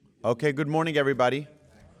Okay, good morning, everybody.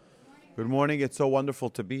 Good morning. It's so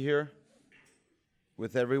wonderful to be here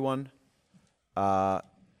with everyone.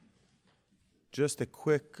 Just a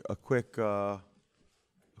quick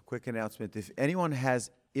announcement. If anyone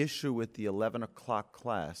has issue with the 11 o'clock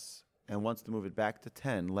class and wants to move it back to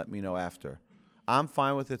 10, let me know after. I'm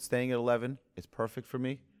fine with it staying at 11. It's perfect for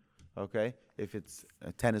me. Okay? If it's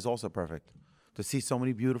 10 is also perfect. To see so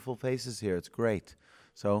many beautiful faces here, it's great.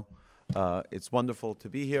 So it's wonderful to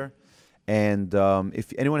be here. And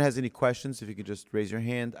if anyone has any questions, if you could just raise your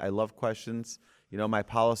hand. I love questions. You know, my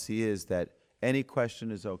policy is that any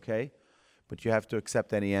question is okay, but you have to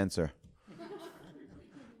accept any answer.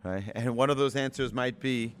 Right? And one of those answers might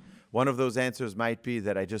be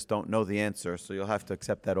that I just don't know the answer, so you'll have to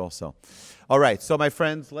accept that also. All right, so my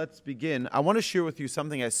friends, let's begin. I want to share with you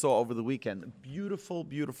something I saw over the weekend. A beautiful,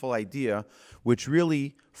 beautiful idea, which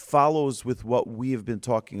really follows with what we have been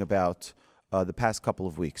talking about the past couple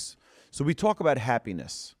of weeks. So we talk about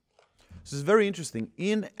happiness. This is very interesting.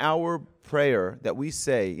 In our prayer that we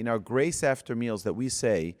say, in our grace after meals that we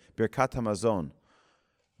say, Birkat Hamazon,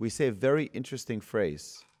 we say a very interesting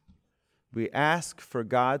phrase. We ask for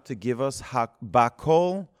God to give us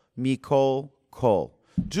bakol mikol kol.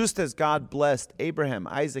 Just as God blessed Abraham,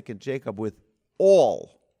 Isaac, and Jacob with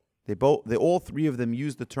all. All three of them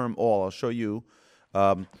use the term all. I'll show you.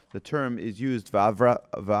 The term is used, V'Avraham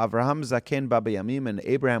zaken b'yamim, and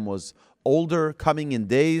Abraham was older, coming in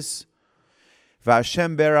days.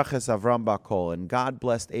 V'Hashem berach es Avram bakol, and God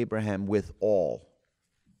blessed Abraham with all.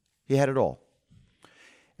 He had it all.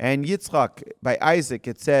 And Yitzchak, by Isaac,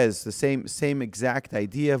 it says the same exact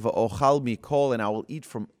idea, V'ochal mikol, and I will eat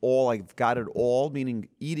from all. I've got it all, meaning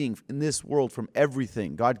eating in this world from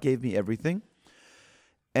everything. God gave me everything.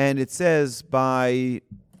 And it says by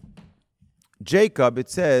Jacob, it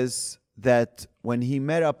says that when he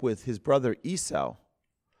met up with his brother Esau,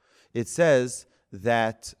 it says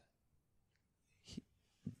that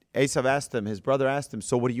Esau asked him, his brother asked him,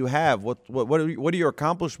 so what do you have? What are your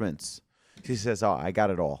accomplishments? He says, oh, I got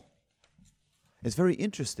it all. It's very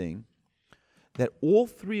interesting that all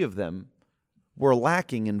three of them were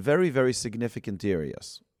lacking in very, very significant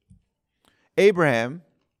areas. Abraham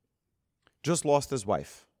just lost his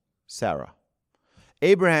wife, Sarah.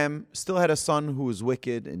 Abraham still had a son who was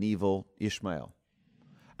wicked and evil, Ishmael.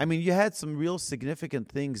 I mean, you had some real significant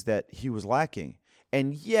things that he was lacking.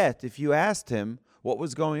 And yet, if you asked him what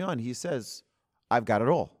was going on, he says, I've got it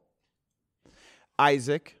all.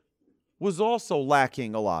 Isaac was also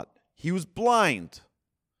lacking a lot. He was blind.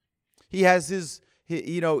 He has his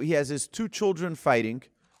two children fighting,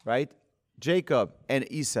 right? Jacob and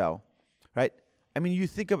Esau, right? I mean, you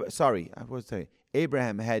think of,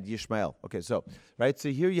 Abraham had Ishmael. Okay, so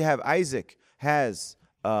here you have Isaac has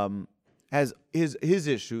his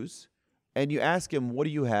issues, and you ask him, what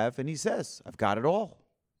do you have? And he says, I've got it all.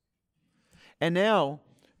 And now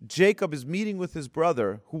Jacob is meeting with his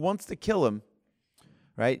brother who wants to kill him,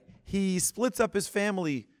 right? He splits up his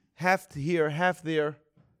family, half here, half there.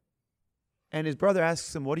 And his brother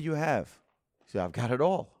asks him, what do you have? He says, I've got it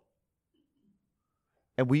all.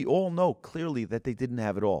 And we all know clearly that they didn't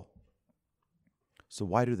have it all. So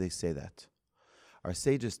why do they say that? Our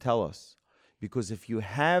sages tell us, because if you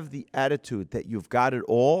have the attitude that you've got it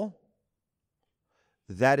all,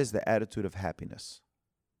 that is the attitude of happiness.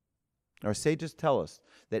 Our sages tell us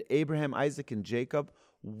that Abraham, Isaac, and Jacob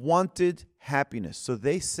wanted happiness. So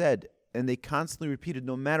they said, and they constantly repeated,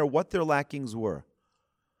 no matter what their lackings were,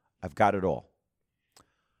 I've got it all.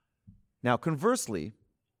 Now, conversely,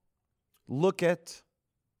 look at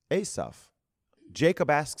Esau.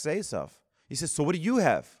 Jacob asks Esau, he says, so what do you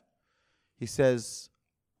have? He says,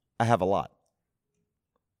 I have a lot.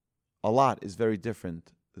 A lot is very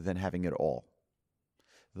different than having it all.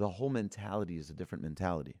 The whole mentality is a different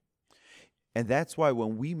mentality. And that's why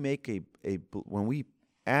when we make when we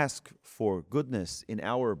ask for goodness in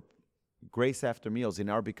our grace after meals, in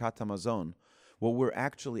our Birkat Hamazon, what we're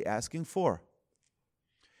actually asking for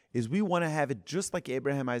is we want to have it just like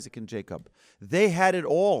Abraham, Isaac, and Jacob. They had it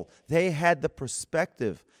all. They had the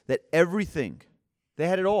perspective that everything, they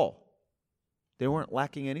had it all. They weren't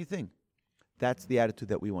lacking anything. That's the attitude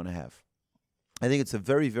that we want to have. I think it's a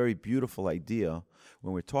very, very beautiful idea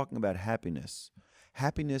when we're talking about happiness.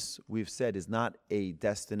 Happiness, we've said, is not a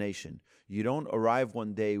destination. You don't arrive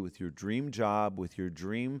one day with your dream job, with your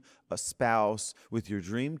dream spouse, with your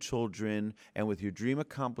dream children, and with your dream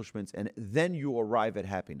accomplishments, and then you arrive at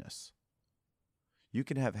happiness. You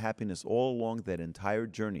can have happiness all along that entire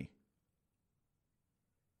journey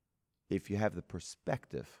if you have the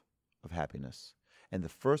perspective of happiness. And the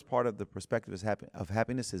first part of the perspective of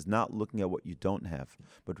happiness is not looking at what you don't have,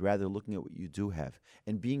 but rather looking at what you do have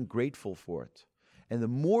and being grateful for it. And the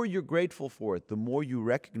more you're grateful for it, the more you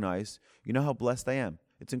recognize, you know how blessed I am.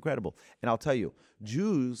 It's incredible. And I'll tell you,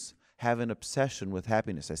 Jews have an obsession with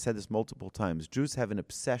happiness. I said this multiple times. Jews have an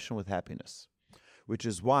obsession with happiness, which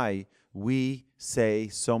is why we say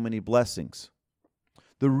so many blessings.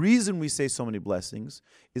 The reason we say so many blessings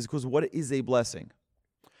is because what is a blessing?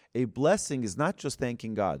 A blessing is not just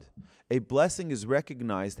thanking God. A blessing is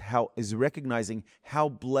recognizing how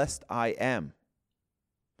blessed I am.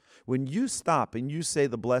 When you stop and you say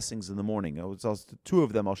the blessings in the morning, two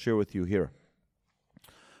of them I'll share with you here.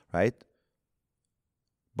 Right?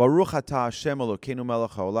 Baruch atah Hashem Elokeinu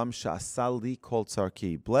melech haolam she'asa li kol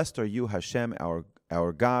tzarki. Blessed are you, Hashem,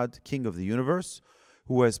 our God, King of the universe,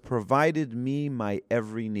 who has provided me my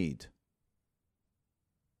every need.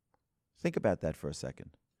 Think about that for a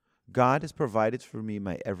second. God has provided for me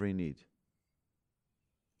my every need.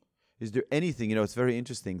 Is there anything, it's very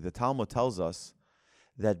interesting. The Talmud tells us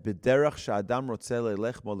that b'derach she'adam rotzeh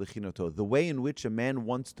leilech mo lechinoto, the way in which a man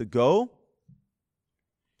wants to go,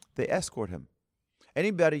 they escort him.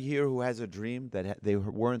 Anybody here who has a dream that they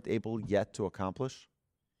weren't able yet to accomplish?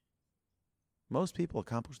 Most people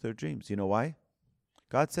accomplish their dreams. You know why?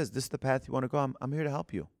 God says, this is the path you want to go. I'm here to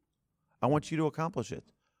help you. I want you to accomplish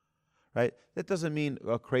it. Right? That doesn't mean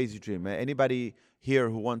a crazy dream. Anybody here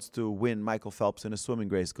who wants to win Michael Phelps in a swimming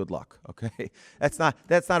race, good luck. Okay? That's not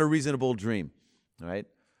a reasonable dream. Right?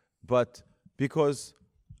 But because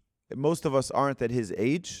most of us aren't at his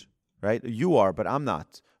age, right? You are, but I'm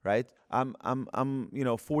not, right? I'm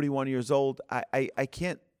 41 years old. I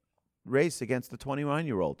can't race against the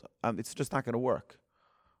 21-year-old. It's just not going to work.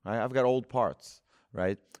 Right? I've got old parts,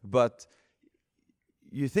 right? But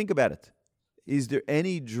you think about it. Is there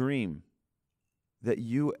any dream that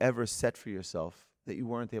you ever set for yourself that you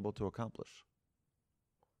weren't able to accomplish?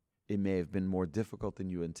 It may have been more difficult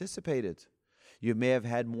than you anticipated. You may have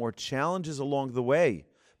had more challenges along the way.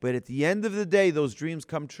 But at the end of the day, those dreams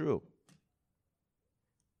come true.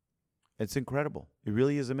 It's incredible. It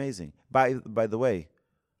really is amazing. By the way,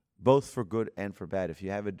 both for good and for bad. If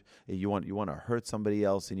you have you want to hurt somebody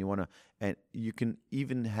else, and you can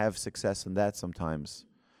even have success in that sometimes,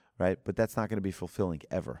 right? But that's not going to be fulfilling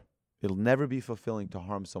ever. It'll never be fulfilling to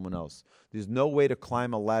harm someone else. There's no way to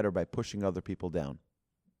climb a ladder by pushing other people down.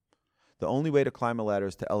 The only way to climb a ladder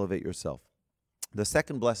is to elevate yourself. The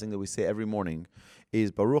second blessing that we say every morning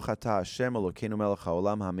is Baruch atah Hashem Elokeinu melech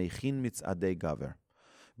haolam hamechin mitzadei gaver.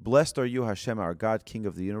 Blessed are you, Hashem, our God, King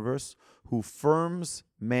of the universe, who firms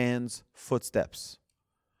man's footsteps.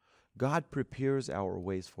 God prepares our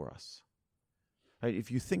ways for us. Right?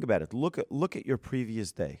 If you think about it, look at your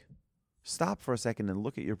previous day. Stop for a second and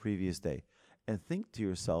look at your previous day, and think to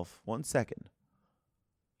yourself, 1 second.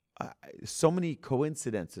 So many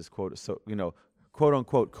coincidences, quote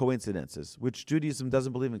unquote coincidences, which Judaism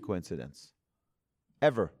doesn't believe in coincidence.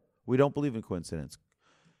 Ever. We don't believe in coincidence.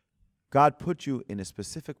 God put you in a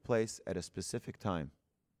specific place at a specific time.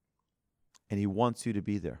 And He wants you to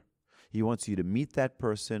be there. He wants you to meet that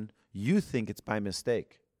person. You think it's by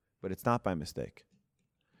mistake, but it's not by mistake.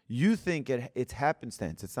 You think it's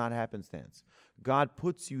happenstance. It's not happenstance. God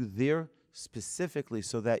puts you there specifically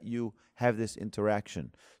so that you have this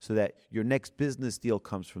interaction, so that your next business deal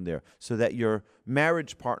comes from there, so that your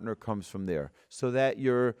marriage partner comes from there, so that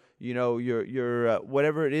your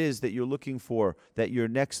whatever it is that you're looking for, that your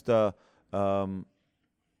next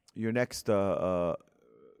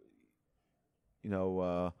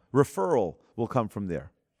referral will come from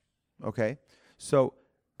there. Okay? So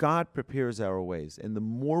God prepares our ways, and the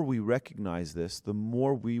more we recognize this, the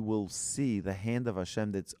more we will see the hand of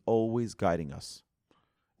Hashem that's always guiding us.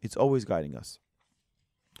 It's always guiding us.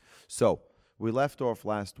 So, we left off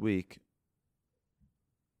last week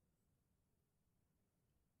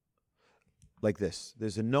like this.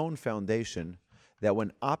 There's a known foundation that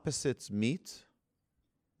when opposites meet,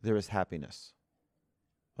 there is happiness.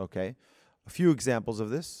 Okay? A few examples of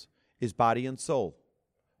this is body and soul.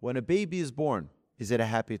 When a baby is born, is it a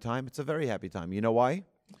happy time? It's a very happy time. You know why?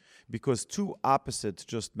 Because two opposites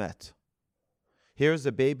just met. Here's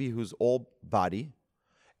a baby who's all body,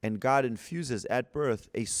 and God infuses at birth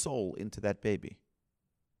a soul into that baby.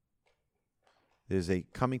 There's a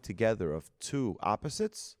coming together of two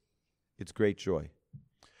opposites. It's great joy.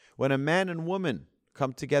 When a man and woman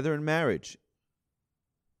come together in marriage,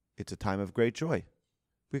 it's a time of great joy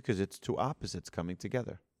because it's two opposites coming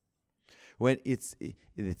together. When it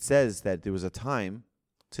says that there was a time,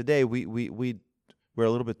 today we're a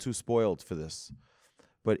little bit too spoiled for this,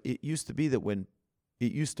 but it used to be that when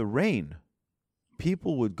it used to rain,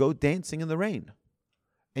 people would go dancing in the rain.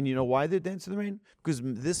 And you know why they're dancing in the rain? Because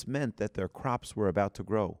this meant that their crops were about to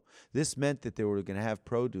grow. This meant that they were going to have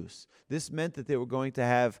produce. This meant that they were going to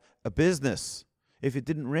have a business. If it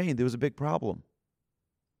didn't rain, there was a big problem.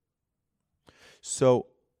 So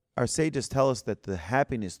our sages tell us that the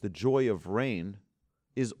happiness, the joy of rain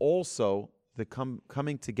is also the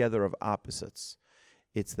coming together of opposites.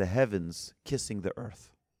 It's the heavens kissing the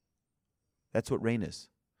earth. That's what rain is.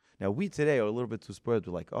 Now, we today are a little bit too spoiled.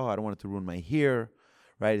 We're like, oh, I don't want it to ruin my hair,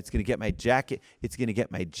 right? It's going to get my jacket. It's going to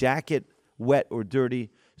get my jacket wet or dirty,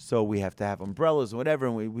 so we have to have umbrellas or whatever,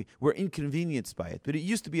 and we're inconvenienced by it. But it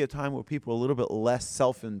used to be a time where people were a little bit less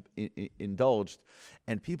self-indulged,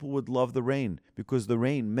 and people would love the rain because the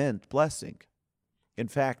rain meant blessing. In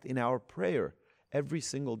fact, in our prayer, every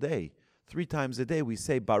single day, 3 times a day, we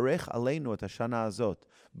say, Barech aleinu et hashana azot.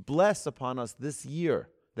 Bless upon us this year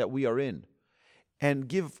that we are in. And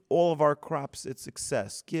give all of our crops its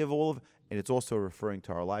success. And it's also referring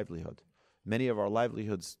to our livelihood. Many of our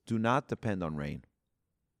livelihoods do not depend on rain.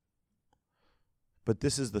 But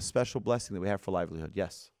this is the special blessing that we have for livelihood.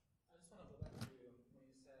 Yes? I just want to go back to when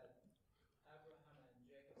you said Abraham and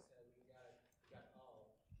Jacob said we got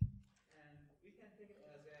all. And we can take it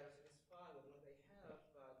as they are satisfied with what they have,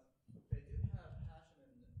 but they do have Hashem,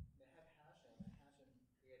 and they have Hashem, and Hashem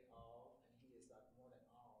created all, and he is like more than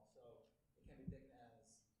all. So it can be taken as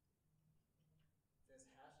since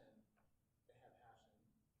Hashem, they have Hashem,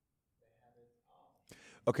 they have it all.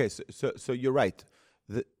 Okay, so you're right.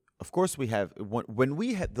 Of course, we have when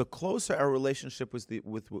we had the closer our relationship with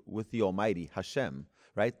the Almighty Hashem,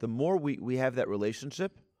 right? The more we have that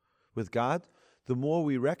relationship with God, the more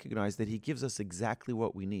we recognize that He gives us exactly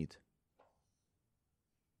what we need.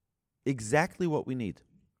 Exactly what we need.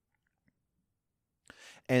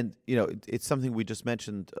 And it's something we just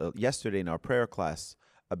mentioned yesterday in our prayer class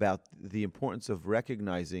about the importance of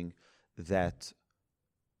recognizing that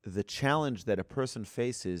the challenge that a person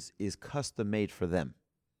faces is custom made for them.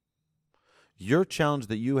 Your challenge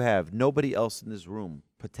that you have, nobody else in this room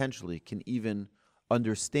potentially can even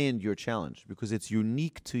understand your challenge because it's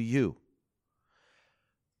unique to you.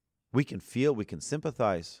 We can feel, we can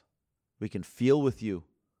sympathize, we can feel with you,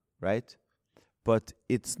 right? But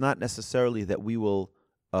it's not necessarily that we will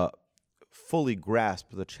fully grasp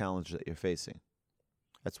the challenge that you're facing.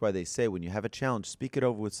 That's why they say when you have a challenge, speak it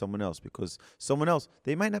over with someone else, because someone else,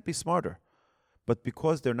 they might not be smarter, but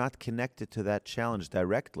because they're not connected to that challenge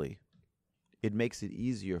directly, it makes it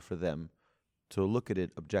easier for them to look at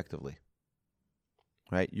it objectively.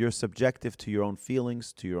 Right? You're subjective to your own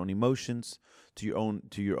feelings, to your own emotions, to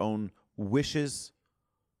your own wishes.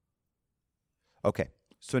 Okay,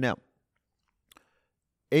 so now,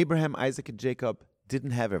 Abraham, Isaac, and Jacob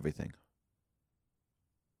didn't have everything.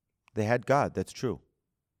 They had God, that's true.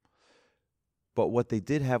 But what they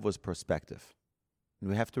did have was perspective. And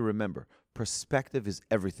we have to remember, perspective is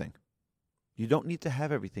everything. You don't need to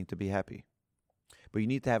have everything to be happy. But you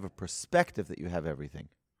need to have a perspective that you have everything.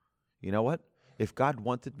 You know what? If God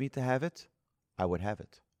wanted me to have it, I would have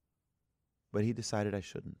it. But He decided I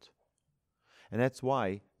shouldn't. And that's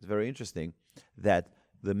why it's very interesting that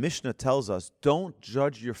the Mishnah tells us, don't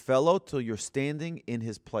judge your fellow till you're standing in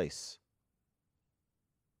his place.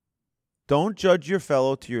 Don't judge your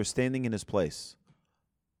fellow till you're standing in his place.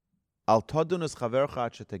 Al tadun es chavercha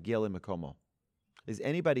ad shetagia lemekomo. Is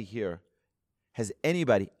anybody here, has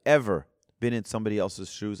anybody ever been in somebody else's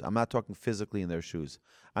shoes? I'm not talking physically in their shoes.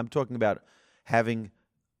 I'm talking about having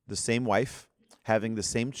the same wife, having the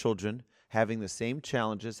same children, having the same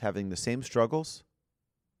challenges, having the same struggles.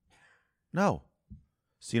 No.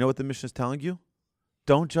 So you know what the Mishnah is telling you?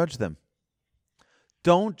 Don't judge them.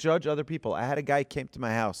 Don't judge other people. I had a guy came to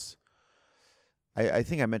my house. I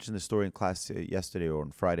think I mentioned this story in class yesterday or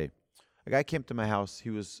on Friday. A guy came to my house. He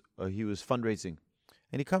was fundraising.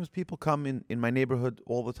 And people come in my neighborhood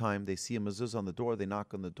all the time. They see a mezuzah on the door. They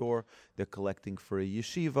knock on the door. They're collecting for a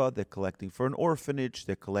yeshiva. They're collecting for an orphanage.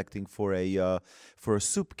 They're collecting for a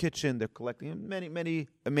soup kitchen. They're collecting many, many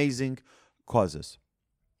amazing causes.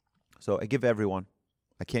 So I give everyone.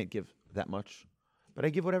 I can't give that much, but I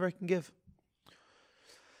give whatever I can give.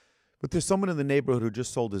 But there's someone in the neighborhood who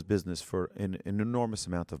just sold his business for an enormous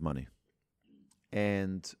amount of money.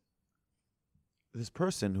 And this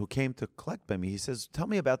person who came to collect by me, he says, tell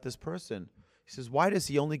me about this person. He says, why does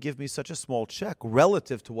he only give me such a small check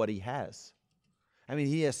relative to what he has? I mean,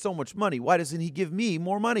 he has so much money. Why doesn't he give me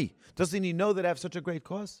more money? Doesn't he know that I have such a great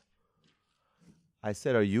cause? I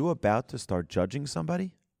said, are you about to start judging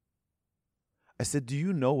somebody? I said, do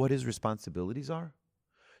you know what his responsibilities are?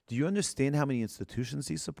 Do you understand how many institutions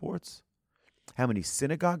he supports? How many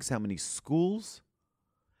synagogues? How many schools?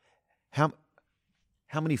 How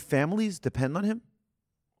many families depend on him?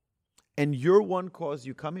 and your one cause,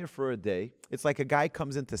 you come here for a day. It's like a guy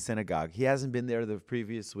comes into synagogue. He hasn't been there the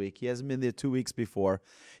previous week. He hasn't been there 2 weeks before.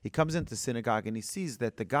 He comes into synagogue and he sees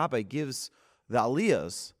that the Gabbai gives the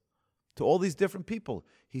aliyahs to all these different people.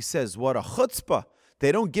 He says, what a chutzpah.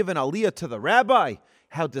 They don't give an aliyah to the rabbi.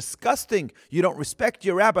 How disgusting. You don't respect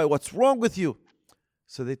your rabbi. What's wrong with you?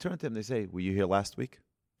 So they turn to him. They say, were you here last week?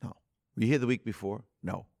 No. Were you here the week before?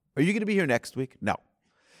 No. Are you going to be here next week? No.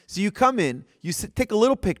 So you come in, you take a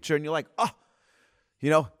little picture, and you're like,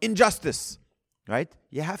 injustice, right?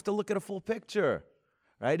 You have to look at a full picture,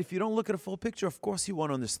 right? If you don't look at a full picture, of course you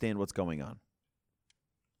won't understand what's going on.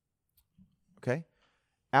 Okay?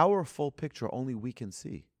 Our full picture only we can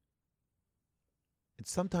see. And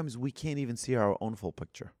sometimes we can't even see our own full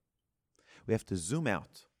picture. We have to zoom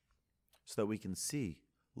out so that we can see.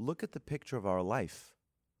 Look at the picture of our life.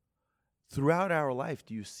 Throughout our life,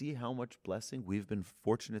 do you see how much blessing we've been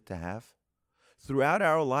fortunate to have? Throughout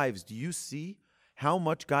our lives, do you see how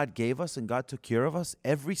much God gave us and God took care of us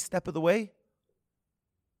every step of the way?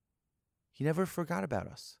 He never forgot about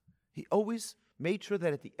us. He always made sure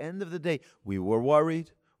that at the end of the day, we were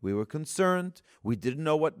worried, we were concerned, we didn't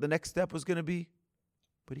know what the next step was going to be,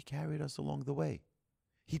 but He carried us along the way.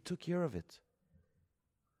 He took care of it.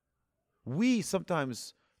 We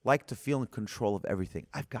sometimes like to feel in control of everything.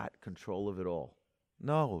 I've got control of it all.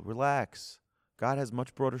 No, relax. God has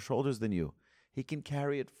much broader shoulders than you. He can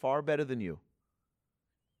carry it far better than you.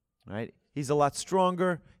 Right? He's a lot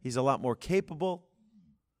stronger. He's a lot more capable.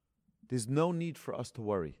 There's no need for us to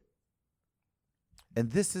worry. And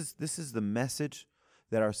this is the message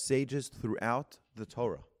that our sages throughout the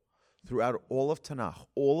Torah, throughout all of Tanakh,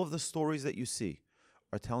 all of the stories that you see,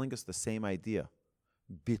 are telling us the same idea.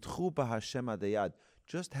 Bitchu b'Hashem adayad.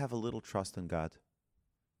 Just have a little trust in God.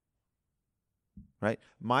 Right?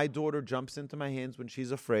 My daughter jumps into my hands when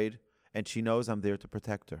she's afraid, and she knows I'm there to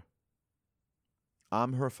protect her.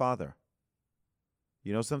 I'm her father.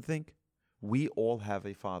 You know something? We all have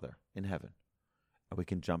a father in heaven. And we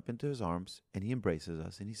can jump into His arms, and He embraces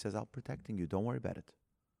us, and He says, I'm protecting you. Don't worry about it.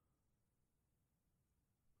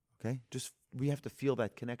 Okay? We have to feel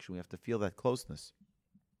that connection. We have to feel that closeness.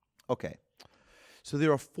 Okay. So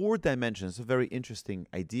there are 4 dimensions. A very interesting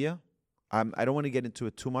idea. I don't want to get into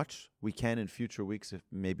it too much. We can in future weeks, if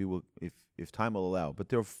time will allow. But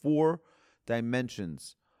there are 4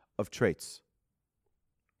 dimensions of traits.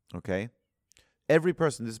 Okay? Every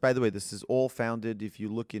person. This, by the way, this is all founded. If you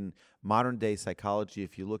look in modern day psychology,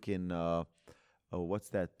 if you look in what's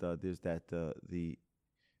that? There's that the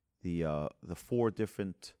 4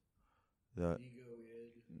 different. No.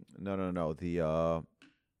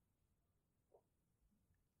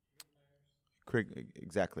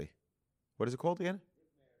 Exactly. What is it called again?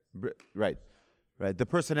 Right. The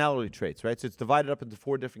personality traits, right? So it's divided up into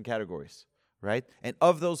 4 different categories, right? And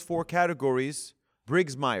of those 4 categories,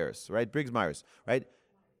 Briggs-Myers, right? Briggs-Myers, right?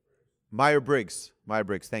 Myers-Briggs,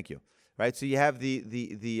 thank you. Right? So you have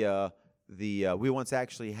we once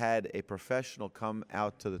actually had a professional come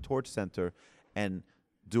out to the Torch Center and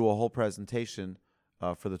do a whole presentation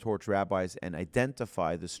for the Torch rabbis and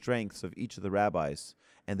identify the strengths of each of the rabbis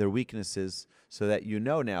and their weaknesses, so that you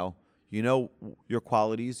know your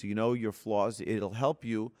qualities, you know your flaws. It'll help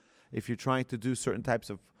you if you're trying to do certain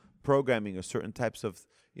types of programming or certain types of,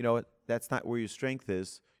 that's not where your strength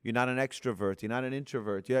is. You're not an extrovert. You're not an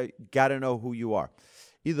introvert. You got to know who you are.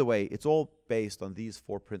 Either way, it's all based on these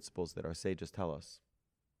 4 principles that our sages tell us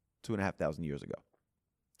 2,500 years ago.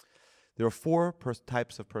 There are 4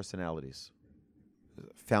 types of personalities,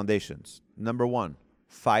 foundations. Number 1,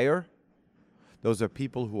 fire. Those are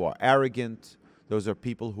people who are arrogant. Those are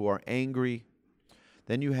people who are angry.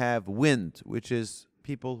 Then you have wind, which is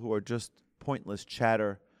people who are just pointless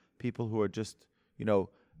chatter, people who are just,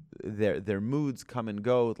 their moods come and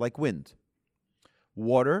go like wind.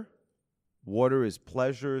 Water is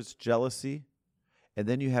pleasures, jealousy. And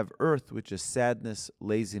then you have earth, which is sadness,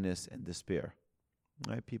 laziness, and despair.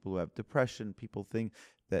 Right? People who have depression, people think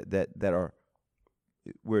that are,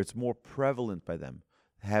 where it's more prevalent by them,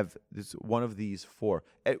 have this one of these 4.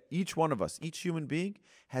 Each one of us, each human being,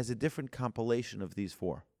 has a different compilation of these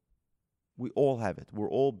 4. We all have it. We're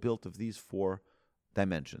all built of these 4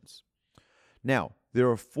 dimensions. Now, there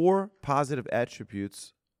are 4 positive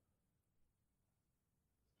attributes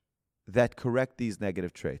that correct these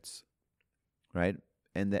negative traits, right?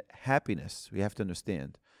 And that happiness, we have to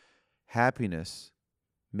understand, happiness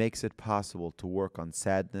makes it possible to work on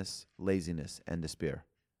sadness, laziness, and despair.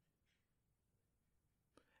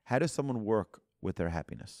 How does someone work with their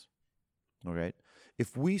happiness? All right.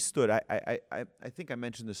 If we stood, I think I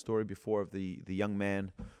mentioned the story before of the young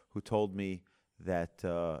man who told me that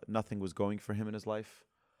nothing was going for him in his life,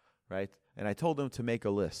 right? And I told him to make a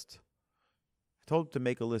list. I told him to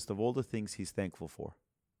make a list of all the things he's thankful for.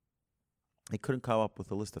 He couldn't come up with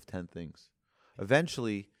a list of 10 things.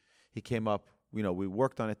 Eventually, he came up, we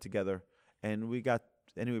worked on it together, and we got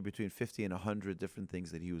anywhere between 50 and 100 different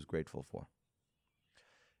things that he was grateful for.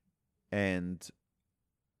 And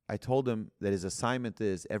I told him that his assignment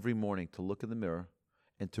is every morning to look in the mirror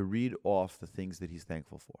and to read off the things that he's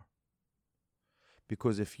thankful for.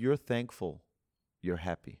 Because if you're thankful, you're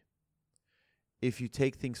happy. If you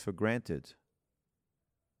take things for granted,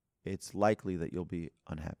 it's likely that you'll be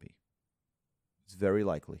unhappy. It's very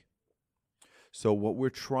likely. So what we're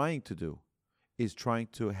trying to do is trying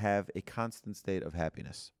to have a constant state of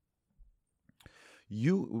happiness.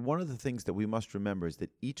 One of the things that we must remember is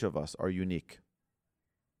that each of us are unique.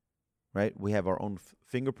 Right? We have our own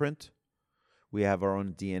fingerprint. We have our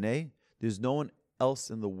own DNA. There's no one else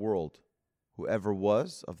in the world who ever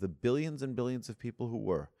was, of the billions and billions of people who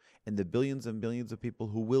were, and the billions and billions of people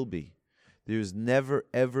who will be. There's never,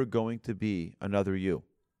 ever going to be another you.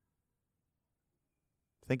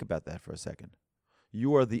 Think about that for a second.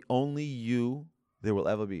 You are the only you there will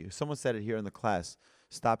ever be. Someone said it here in the class,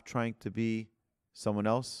 stop trying to be someone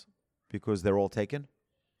else because they're all taken.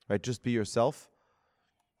 Right? Just be yourself.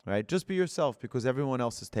 Right? Just be yourself because everyone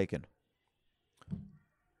else is taken.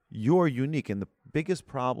 You're unique, and the biggest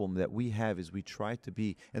problem that we have is we try to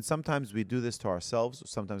be, and sometimes we do this to ourselves,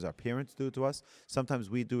 sometimes our parents do it to us, sometimes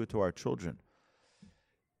we do it to our children,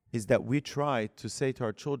 is that we try to say to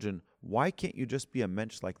our children, why can't you just be a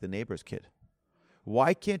mensch like the neighbor's kid?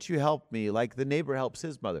 Why can't you help me like the neighbor helps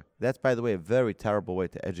his mother? That's, by the way, a very terrible way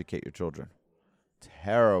to educate your children.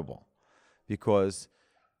 Terrible. Because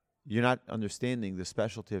you're not understanding the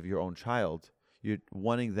specialty of your own child. You're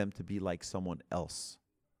wanting them to be like someone else.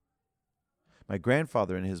 My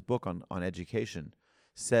grandfather, in his book on education,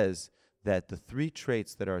 says that the 3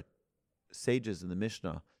 traits that our sages in the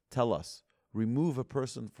Mishnah tell us remove a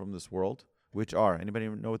person from this world, which are, anybody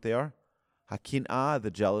know what they are? Hakin'ah,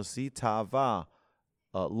 the jealousy, ta'ava,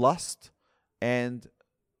 lust, and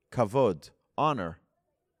kavod, honor,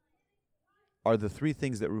 are the 3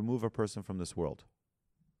 things that remove a person from this world.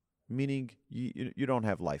 Meaning you don't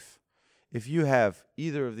have life. If you have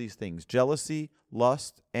either of these things, jealousy,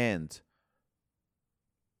 lust, and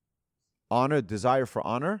honor, desire for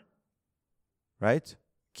honor, right?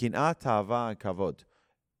 Kin'ah, ta'ava, and kavod.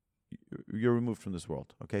 You're removed from this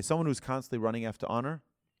world. Okay? Someone who's constantly running after honor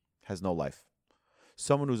has no life.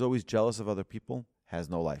 Someone who's always jealous of other people has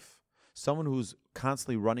no life. Someone who's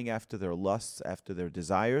constantly running after their lusts, after their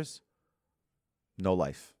desires, no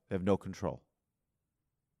life. They have no control.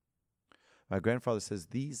 My grandfather says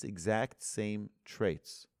these exact same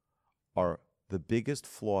traits are the biggest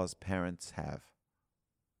flaws parents have.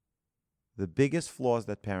 The biggest flaws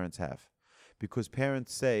that parents have. Because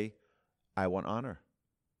parents say, I want honor.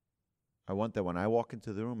 I want that when I walk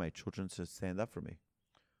into the room, my children should stand up for me.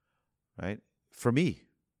 Right? For me,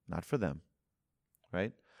 not for them.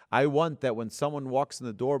 Right? I want that when someone walks in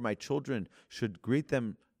the door, my children should greet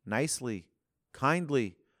them nicely,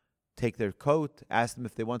 kindly, take their coat, ask them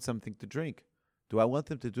if they want something to drink. Do I want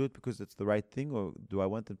them to do it because it's the right thing, or do I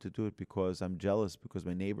want them to do it because I'm jealous because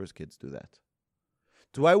my neighbor's kids do that?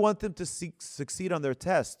 Do I want them to succeed on their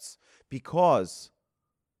tests because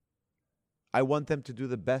I want them to do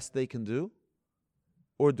the best they can do?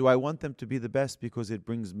 Or do I want them to be the best because it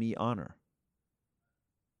brings me honor?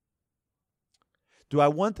 Do I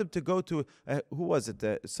want them to go to, who was it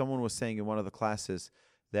that someone was saying in one of the classes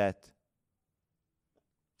that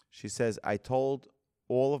she says, I told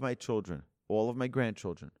all of my children, all of my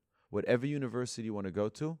grandchildren, whatever university you want to go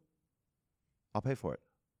to, I'll pay for it.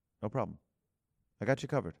 No problem. I got you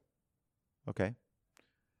covered. Okay.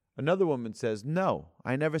 Another woman says, no,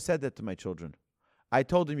 I never said that to my children. I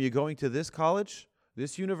told them, you're going to this college,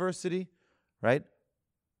 this university, right?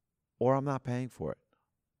 Or I'm not paying for it.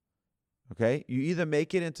 Okay? You either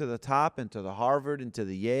make it into the top, into the Harvard, into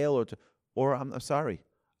the Yale, or I'm sorry,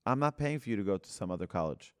 I'm not paying for you to go to some other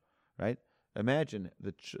college, right? Imagine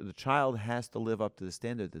the child has to live up to the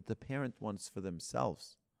standard that the parent wants for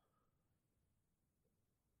themselves.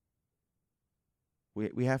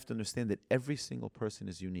 We have to understand that every single person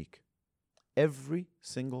is unique. Every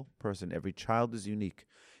single person, every child is unique.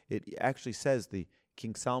 It actually says,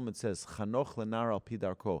 King Solomon says, Chanoch lenar al pi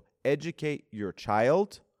darko. Educate your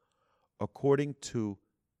child according to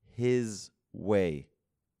his way.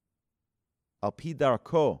 Al pi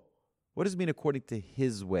darko. What does it mean according to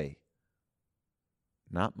his way?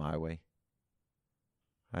 Not my way.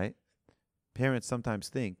 Right? Parents sometimes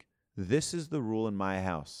think, this is the rule in my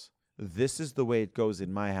house. This is the way it goes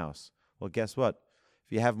in my house. Well, guess what?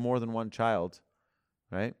 If you have more than one child,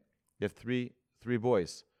 right, You have three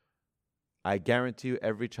boys. I guarantee you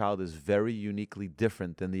every child is very uniquely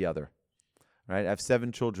different than the other. Right? I have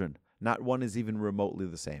 7 children. Not one is even remotely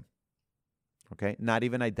the same. Okay? Not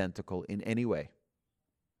even identical in any way.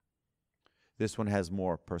 This one has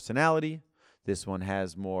more personality. This one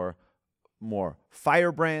has more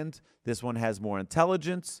firebrand. This one has more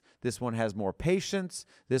intelligence. This one has more patience.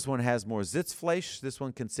 This one has more sitzfleisch. This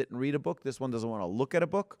one can sit and read a book. This one doesn't want to look at a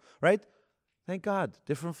book, right? Thank God.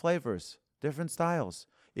 Different flavors, different styles.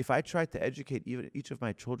 If I tried to educate each of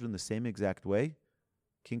my children the same exact way,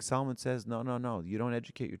 King Solomon says, no, you don't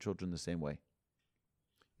educate your children the same way.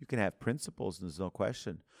 You can have principles, there's no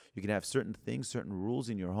question. You can have certain things, certain rules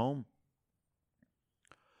in your home.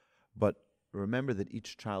 But remember that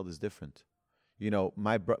each child is different. You know,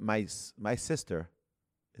 my sister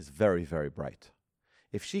is very, very bright.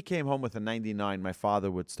 If she came home with a 99, my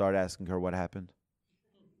father would start asking her what happened.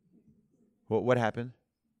 What happened?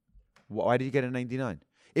 Why did you get a 99?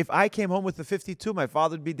 If I came home with a 52, my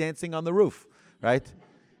father would be dancing on the roof, right?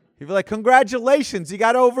 He'd be like, congratulations, you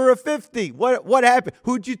got over a 50. What happened?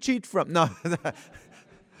 Who'd you cheat from? No.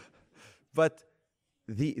 But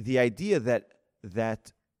the idea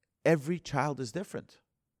that every child is different.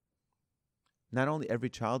 Not only every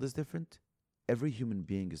child is different, every human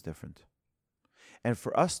being is different. And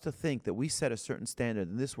for us to think that we set a certain standard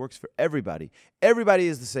and this works for everybody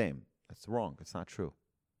is the same. That's wrong. It's not true.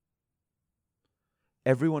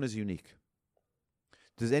 Everyone is unique.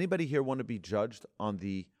 Does anybody here want to be judged on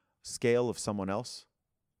the scale of someone else?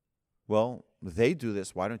 Well, they do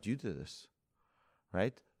this. Why don't you do this?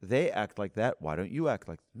 Right? They act like that. Why don't you act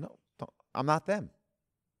like that? No, I'm not them.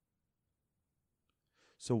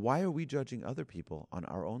 So why are we judging other people on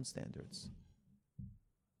our own standards?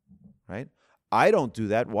 Right? I don't do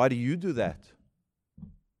that. Why do you do that?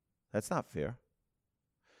 That's not fair.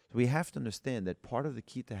 So we have to understand that part of the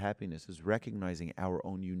key to happiness is recognizing our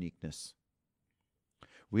own uniqueness.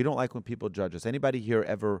 We don't like when people judge us. Anybody here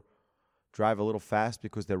ever drive a little fast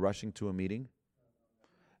because they're rushing to a meeting?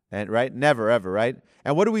 And right? Never, ever, right?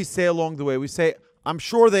 And what do we say along the way? We say, I'm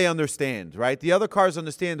sure they understand, right? The other cars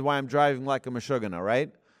understand why I'm driving like a mashugana,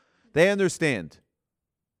 right? They understand,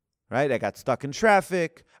 right? I got stuck in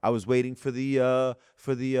traffic. I was waiting for the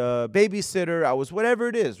babysitter. I was whatever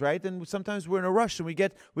it is, right? And sometimes we're in a rush and we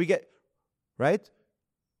get, right?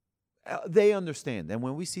 They understand. And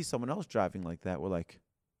when we see someone else driving like that, we're like,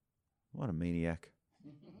 what a maniac,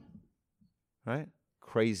 right?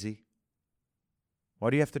 Crazy. Why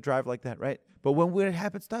do you have to drive like that, right? But when it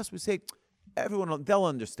happens to us, we say, they'll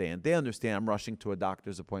understand. They understand I'm rushing to a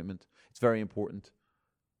doctor's appointment. It's very important.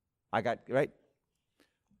 Right?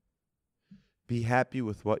 Be happy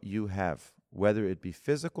with what you have, whether it be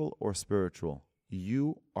physical or spiritual.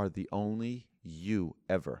 You are the only you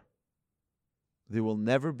ever. There will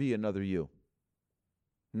never be another you.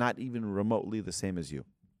 Not even remotely the same as you.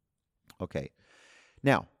 Okay.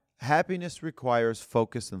 Now, happiness requires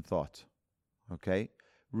focus and thought. Okay?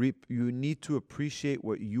 You need to appreciate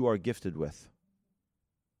what you are gifted with.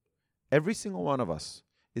 Every single one of us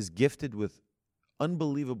is gifted with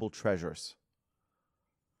unbelievable treasures.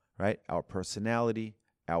 Right? Our personality,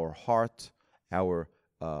 our heart, our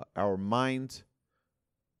mind.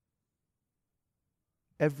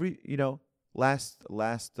 Last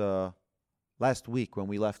week when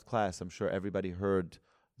we left class, I'm sure everybody heard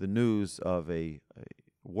the news of a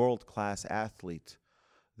world-class athlete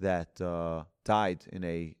that died in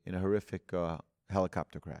a horrific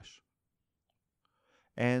helicopter crash.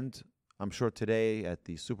 And I'm sure today at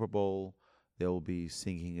the Super Bowl, they'll be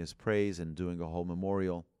singing his praise and doing a whole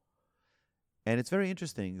memorial. And it's very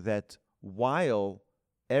interesting that while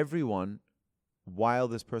this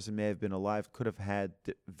person may have been alive, could have had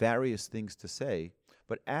various things to say,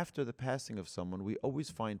 but after the passing of someone, we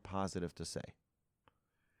always find positive to say.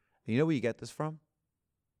 And you know where you get this from?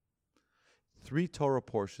 3 Torah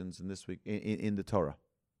portions in this week in the Torah.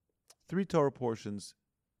 3 Torah portions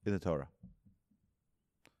in the Torah.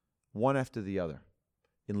 One after the other.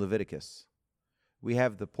 In Leviticus, we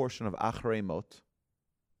have the portion of Achrei Mot.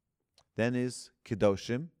 Then is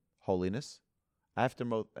Kedoshim, holiness.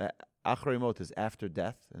 Achrei Mot is after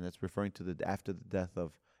death, and that's referring to after the death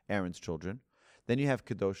of Aaron's children. Then you have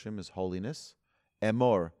Kedoshim is holiness.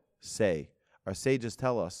 Emor, say. Our sages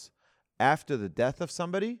tell us, after the death of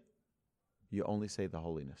somebody, you only say the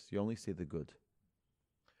holiness. You only say the good.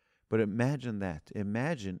 But imagine that.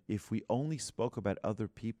 Imagine if we only spoke about other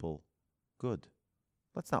people good.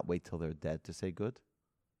 Let's not wait till they're dead to say good.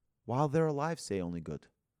 While they're alive, say only good.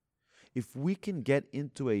 If we can get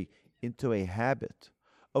into a habit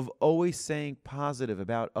of always saying positive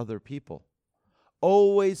about other people,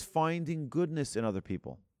 always finding goodness in other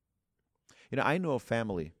people, You know, I know a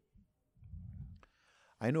family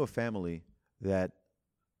that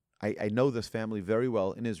I know this family very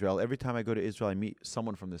well in Israel. Every time I go to Israel, I meet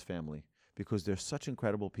someone from this family because they're such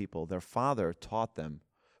incredible people. Their father taught them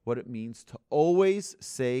what it means to always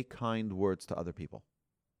say kind words to other people.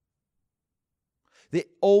 They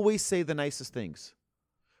always say the nicest things.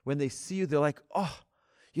 When they see you, they're like, oh,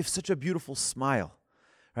 you have such a beautiful smile,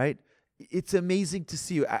 right? It's amazing to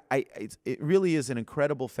see you. It really is an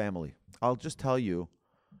incredible family. I'll tell you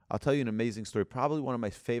an amazing story. Probably one of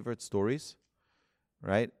my favorite stories,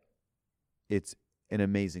 right? It's an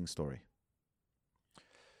amazing story.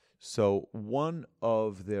 So one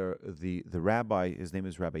of the rabbi, his name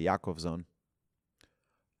is Rabbi Yaakovson,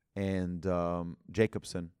 and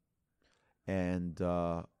Jacobson, and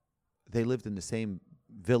they lived in the same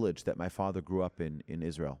village that my father grew up in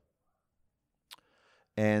Israel.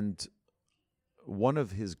 And one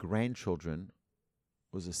of his grandchildren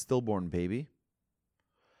was a stillborn baby,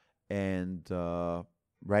 and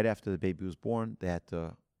right after the baby was born, they had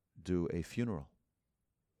to do a funeral.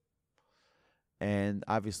 And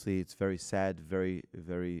obviously, it's very sad, very,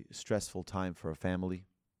 very stressful time for a family.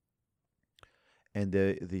 And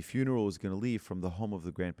the funeral was going to leave from the home of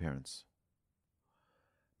the grandparents.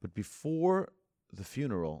 But before the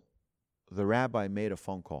funeral, the rabbi made a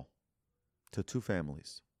phone call to two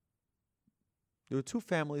families. There were two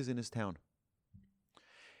families in his town.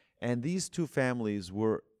 And these two families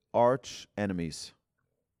were arch enemies.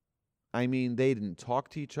 I mean, they didn't talk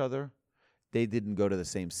to each other. They didn't go to the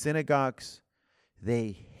same synagogues.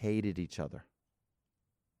 They hated each other.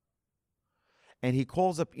 And he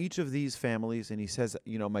calls up each of these families and he says,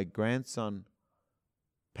 you know, my grandson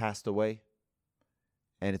passed away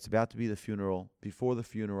and it's about to be the funeral. Before the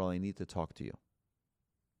funeral, I need to talk to you.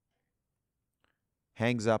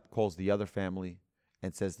 Hangs up, calls the other family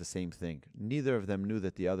and says the same thing. Neither of them knew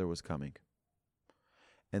that the other was coming.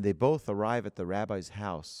 And they both arrive at the rabbi's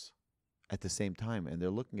house at the same time, and they're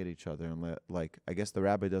looking at each other and like, I guess the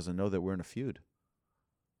rabbi doesn't know that we're in a feud,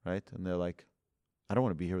 right? And they're like, I don't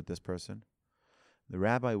want to be here with this person. The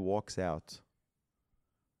rabbi walks out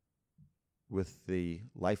with the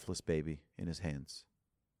lifeless baby in his hands,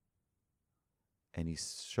 and he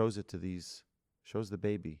shows the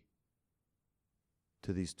baby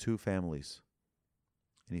to these two families,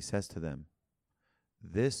 and he says to them,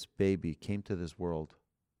 this baby came to this world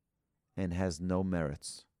and has no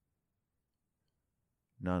merits.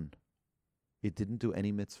 None. It didn't do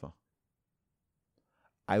any mitzvah.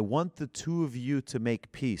 I want the two of you to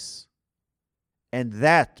make peace, and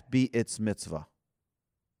that be its mitzvah,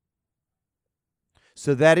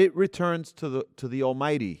 so that it returns to the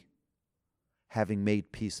Almighty, having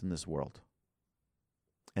made peace in this world.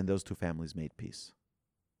 And those two families made peace.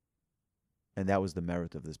 And that was the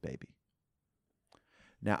merit of this baby.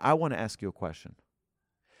 Now, I want to ask you a question.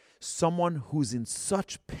 Someone who's in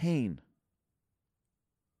such pain,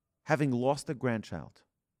 having lost a grandchild,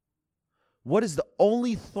 what is the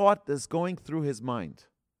only thought that's going through his mind?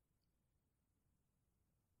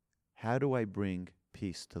 How do I bring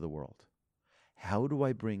peace to the world? How do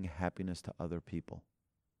I bring happiness to other people?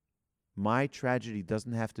 My tragedy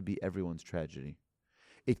doesn't have to be everyone's tragedy.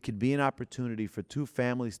 It could be an opportunity for two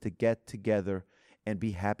families to get together and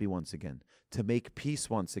be happy once again, to make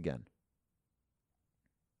peace once again,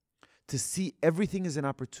 to see everything as an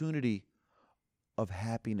opportunity of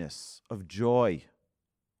happiness, of joy,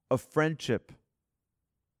 of friendship.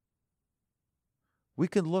 We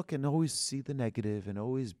can look and always see the negative and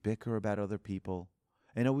always bicker about other people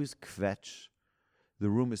and always kvetch. The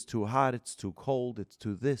room is too hot, it's too cold, it's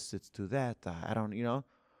too this, it's too that. I don't, or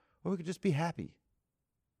we could just be happy.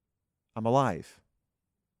 I'm alive.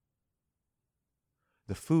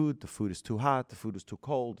 The food is too hot, the food is too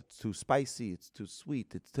cold, it's too spicy, it's too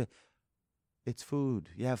sweet, it's food.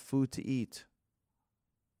 You have food to eat.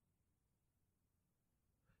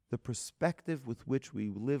 The perspective with which we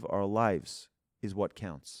live our lives is what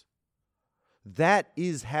counts. That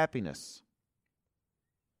is happiness.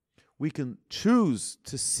 We can choose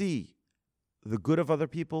to see the good of other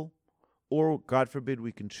people, or, God forbid,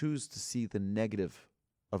 we can choose to see the negative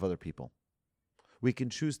of other people. We can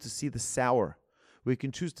choose to see the sour. We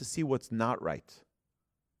can choose to see what's not right.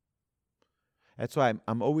 That's why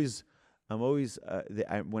I'm always.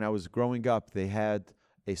 When I was growing up, they had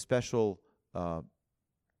a special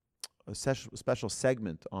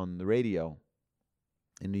segment on the radio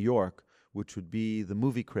in New York, which would be the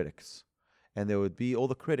movie critics. And there would be, all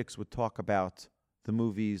the critics would talk about the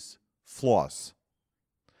movie's flaws.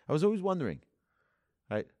 I was always wondering,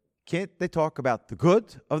 right? Can't they talk about the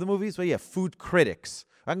good of the movies? Well, yeah, food critics.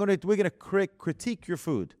 We're gonna critique your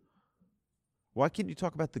food. Why can't you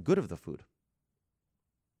talk about the good of the food?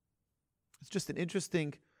 It's just an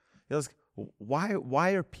interesting,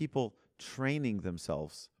 why are people training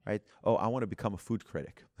themselves, right? Oh, I want to become a food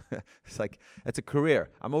critic. It's like, that's a career.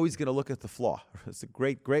 I'm always going to look at the flaw. It's a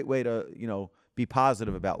great way to, be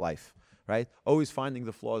positive about life, right? Always finding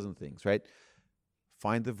the flaws in things, right?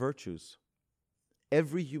 Find the virtues.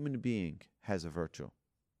 Every human being has a virtue.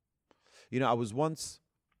 I was once,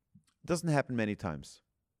 it doesn't happen many times,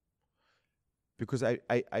 because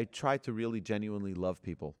I tried to really genuinely love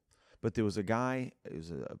people. But there was a guy, it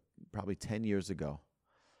was probably 10 years ago.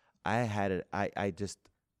 I just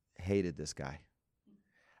hated this guy.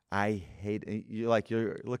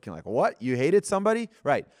 You're looking like, what? You hated somebody?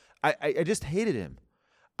 Right. I just hated him.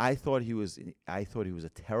 I thought he was a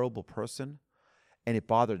terrible person, and it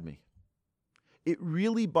bothered me. It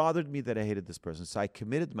really bothered me that I hated this person. So I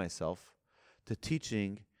committed myself to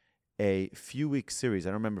teaching a few-week series. I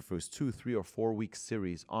don't remember if it was 2, 3, or 4-week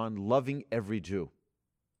series on loving every Jew.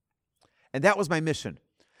 And that was my mission.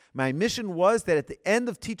 My mission was that at the end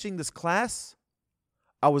of teaching this class,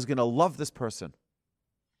 I was going to love this person.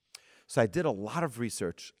 So I did a lot of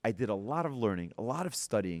research. I did a lot of learning, a lot of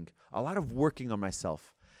studying, a lot of working on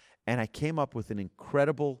myself. And I came up with an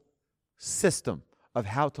incredible system of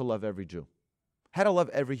how to love every Jew, how to love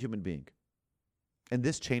every human being. And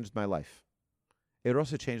this changed my life. It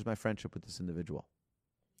also changed my friendship with this individual,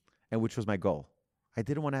 and which was my goal. I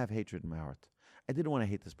didn't want to have hatred in my heart. I didn't want to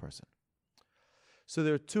hate this person. So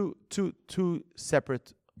there are two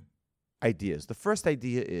separate ideas. The first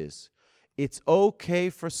idea is, it's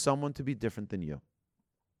okay for someone to be different than you.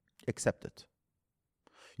 Accept it.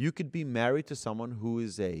 You could be married to someone who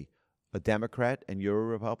is a Democrat and you're a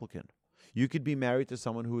Republican. You could be married to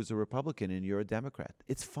someone who is a Republican and you're a Democrat.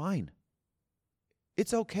 It's fine.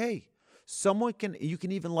 It's okay. You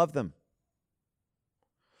can even love them.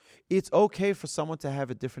 It's okay for someone to have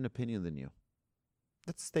a different opinion than you.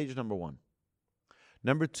 That's stage number 1.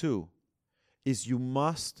 Number 2 is you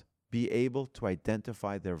must be able to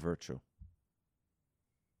identify their virtue.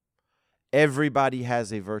 Everybody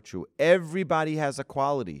has a virtue. Everybody has a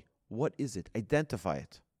quality. What is it? Identify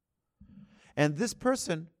it. And this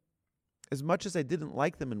person, as much as I didn't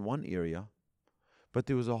like them in one area, but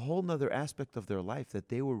there was a whole nother aspect of their life that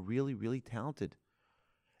they were really, really talented.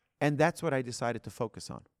 And that's what I decided to focus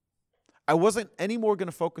on. I wasn't anymore going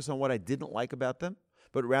to focus on what I didn't like about them,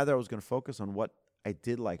 but rather I was going to focus on what I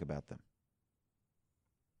did like about them.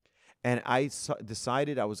 And I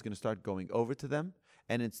decided I was going to start going over to them.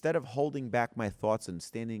 And instead of holding back my thoughts and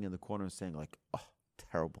standing in the corner and saying like, oh,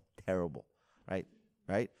 terrible, terrible,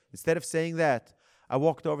 right? Instead of saying that, I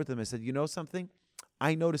walked over to them and said, you know something?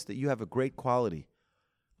 I noticed that you have a great quality.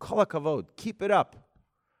 Kol hakavod, keep it up,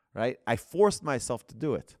 right? I forced myself to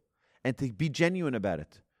do it and to be genuine about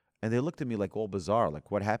it. And they looked at me like all bizarre,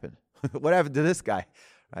 like what happened? What happened to this guy,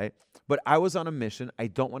 right? But I was on a mission. I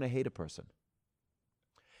don't want to hate a person.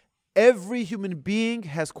 Every human being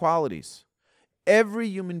has qualities. Every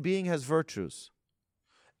human being has virtues.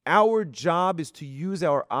 Our job is to use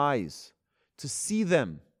our eyes to see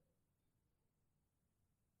them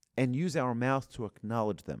and use our mouth to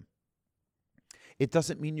acknowledge them. It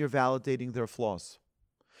doesn't mean you're validating their flaws.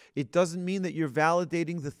 It doesn't mean that you're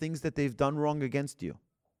validating the things that they've done wrong against you.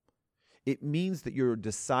 It means that you're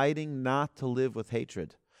deciding not to live with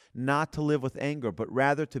hatred, not to live with anger, but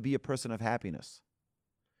rather to be a person of happiness.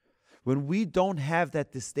 When we don't have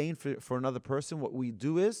that disdain for another person, what we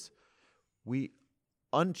do is we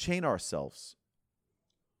unchain ourselves.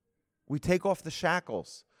 We take off the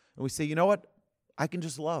shackles and we say, you know what? I can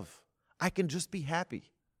just love. I can just be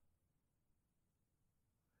happy.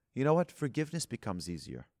 You know what? Forgiveness becomes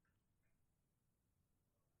easier.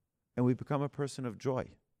 And we become a person of joy.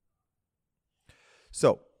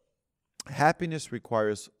 So, happiness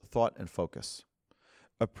requires thought and focus.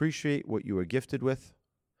 Appreciate what you are gifted with.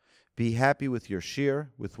 Be happy with your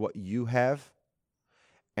share, with what you have.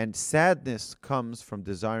 And sadness comes from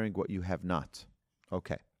desiring what you have not.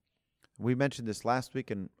 Okay. We mentioned this last week,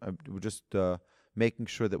 and we're just making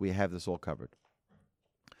sure that we have this all covered.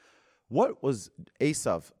 What was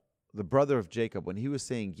Esav, the brother of Jacob, when he was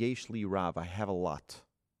saying, Yesh li rav, I have a lot?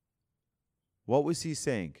 What was he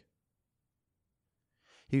saying?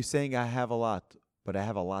 He was saying, I have a lot, but I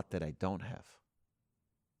have a lot that I don't have.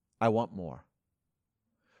 I want more.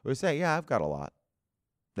 We're saying, yeah, I've got a lot.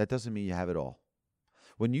 That doesn't mean you have it all.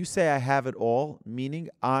 When you say I have it all, meaning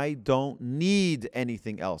I don't need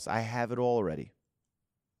anything else. I have it all already.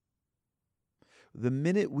 The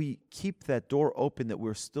minute we keep that door open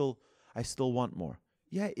that I still want more.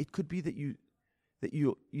 Yeah, it could be that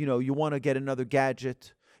you want to get another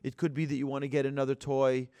gadget. It could be that you want to get another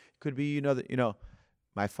toy. It could be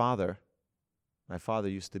my father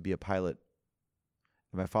used to be a pilot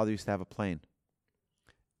My father used to have a plane.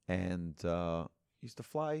 And he used to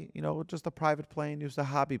fly, just a private plane. It was a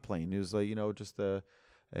hobby plane. It was, just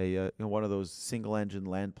one of those single-engine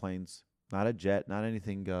land planes, not a jet, not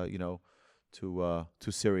anything, too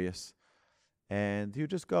serious. And he would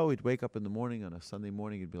just go. He'd wake up in the morning on a Sunday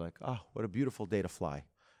morning. He'd be like, "Oh, what a beautiful day to fly!"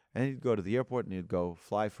 And he'd go to the airport and he'd go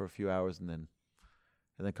fly for a few hours and then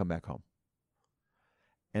come back home.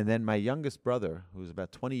 And then my youngest brother, who was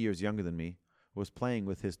about 20 years younger than me, was playing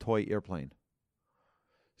with his toy airplane.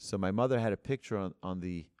 So my mother had a picture on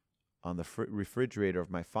the refrigerator of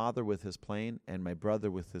my father with his plane and my brother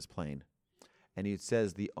with his plane. And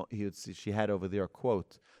she had over there a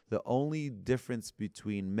quote, "The only difference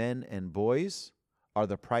between men and boys are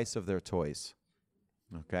the price of their toys."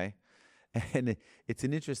 Okay? And it's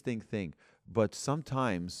an interesting thing, but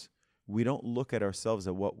sometimes we don't look at ourselves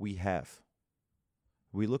at what we have.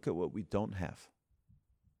 We look at what we don't have.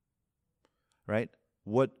 Right?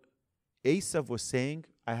 What Esav was saying,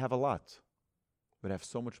 I have a lot, but I have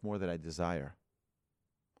so much more that I desire.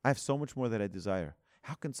 I have so much more that I desire.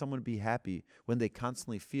 How can someone be happy when they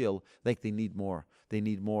constantly feel like they need more? They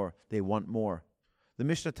need more. They want more. The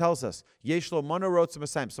Mishnah tells us, Yeshlo Mana Rotzim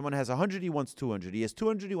Asayim. Someone has 100, he wants 200. He has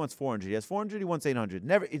 200, he wants 400. He has 400, he wants 800.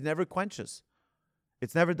 It never quenches.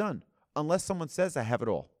 It's never done. Unless someone says, I have it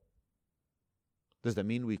all. Does that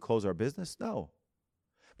mean we close our business? No.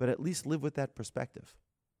 But at least live with that perspective.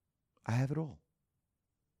 I have it all.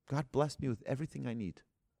 God blessed me with everything I need.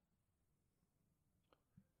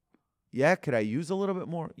 Yeah, could I use a little bit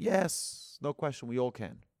more? Yes, no question, we all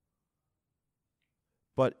can.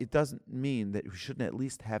 But it doesn't mean that we shouldn't at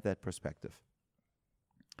least have that perspective.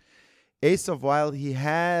 Esav, while he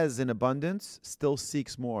has in abundance, still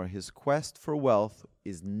seeks more. His quest for wealth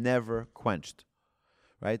is never quenched.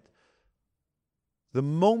 Right? The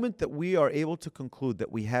moment that we are able to conclude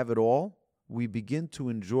that we have it all, we begin to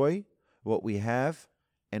enjoy what we have,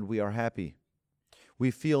 and we are happy.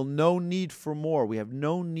 We feel no need for more. We have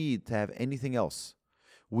no need to have anything else.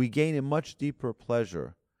 We gain a much deeper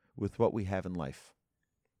pleasure with what we have in life.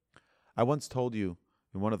 I once told you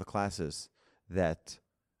in one of the classes that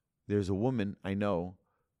there's a woman I know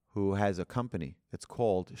who has a company that's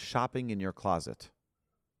called Shopping in Your Closet.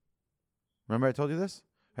 Remember I told you this?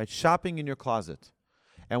 Right? Shopping in your closet.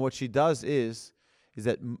 And what she does is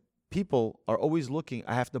that people are always looking,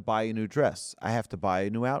 I have to buy a new dress. I have to buy a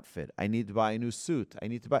new outfit. I need to buy a new suit. I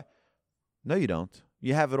need to buy... No, you don't.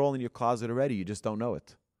 You have it all in your closet already. You just don't know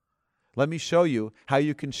it. Let me show you how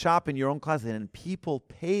you can shop in your own closet. And people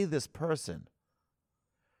pay this person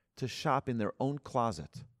to shop in their own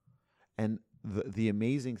closet. And the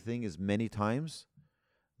amazing thing is many times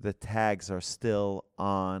the tags are still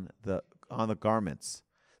on the garments.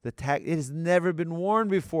 The tag, it has never been worn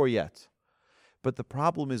before yet. But the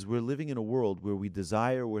problem is we're living in a world where we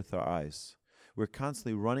desire with our eyes. We're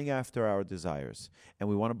constantly running after our desires. And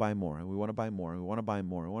we want to buy more, and we want to buy more, and we want to buy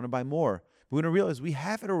more, and we want to buy more. But we're going to realize we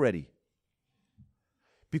have it already.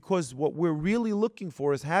 Because what we're really looking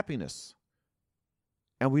for is happiness.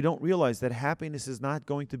 And we don't realize that happiness is not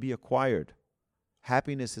going to be acquired.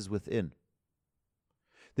 Happiness is within.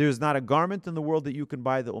 There's not a garment in the world that you can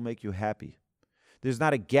buy that will make you happy. There's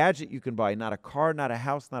not a gadget you can buy, not a car, not a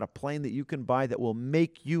house, not a plane that you can buy that will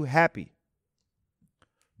make you happy.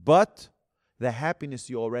 But the happiness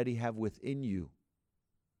you already have within you.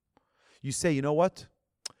 You say, you know what?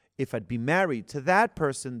 If I'd be married to that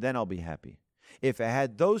person, then I'll be happy. If I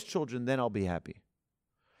had those children, then I'll be happy.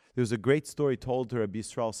 There was a great story told to Rabbi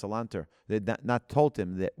Yisrael Salanter, that not told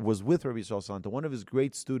him, that was with Rabbi Yisrael Salanter. One of his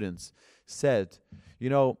great students said, you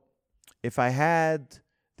know, if I had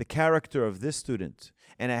the character of this student,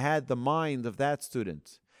 and I had the mind of that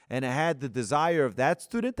student, and I had the desire of that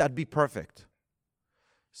student, that'd be perfect.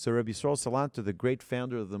 So Rabbi Yisrael Salanter, the great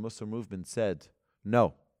founder of the Musar movement, said,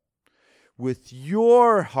 no. With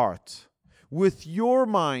your heart, with your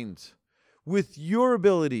mind, with your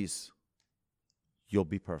abilities, you'll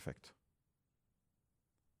be perfect.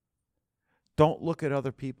 Don't look at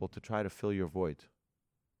other people to try to fill your void.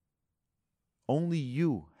 Only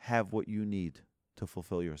you have what you need to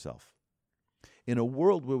fulfill yourself. In a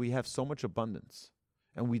world where we have so much abundance,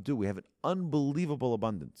 and we have an unbelievable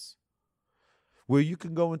abundance, where you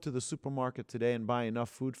can go into the supermarket today and buy enough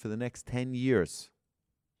food for the next 10 years.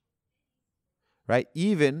 Right?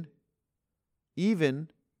 Even,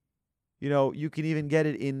 you know, you can even get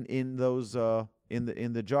it in those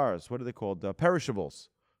in the jars. What are they called? Perishables,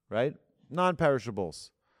 right?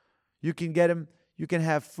 Non-perishables. You can get them. You can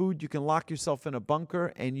have food. You can lock yourself in a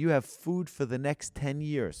bunker, and you have food for the next 10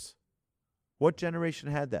 years. What generation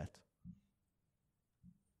had that?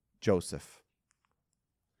 Joseph.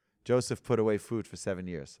 Joseph put away food for 7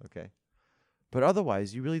 years, okay? But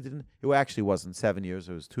otherwise, you really didn't. It actually wasn't 7 years.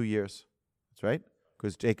 It was 2 years. That's right.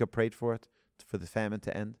 Because Jacob prayed for it, for the famine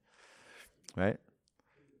to end, right?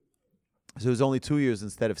 So it was only 2 years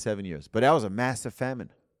instead of 7 years. But that was a massive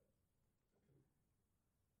famine.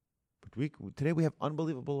 But today we have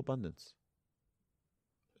unbelievable abundance.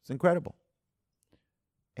 It's incredible.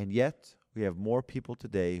 And yet, we have more people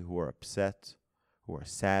today who are upset, who are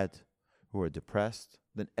sad, who are depressed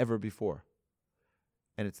than ever before.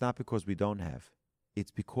 And it's not because we don't have.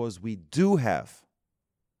 It's because we do have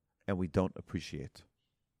and we don't appreciate.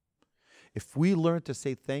 If we learn to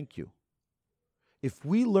say thank you, if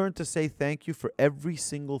we learn to say thank you for every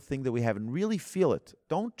single thing that we have and really feel it,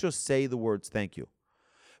 don't just say the words thank you,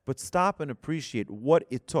 but stop and appreciate what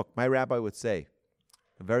it took. My rabbi would say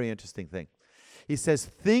a very interesting thing. He says,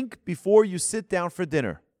 think before you sit down for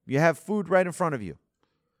dinner. You have food right in front of you.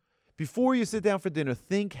 Before you sit down for dinner,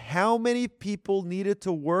 think how many people needed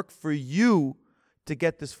to work for you to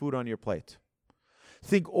get this food on your plate.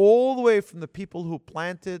 Think all the way from the people who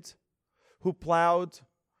planted, who plowed,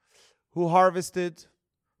 who harvested,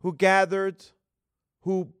 who gathered,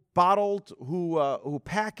 who bottled, who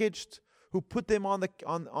packaged, who put them on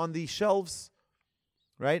the shelves,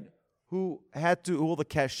 right? All the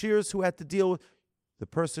cashiers who had to deal with, the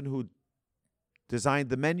person who designed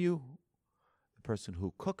the menu, the person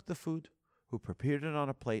who cooked the food, who prepared it on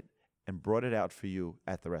a plate and brought it out for you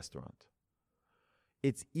at the restaurant.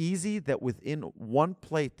 It's easy that within one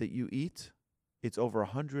plate that you eat, it's over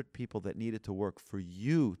 100 people that needed to work for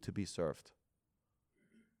you to be served.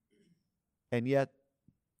 And yet,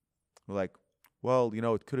 we're like, well,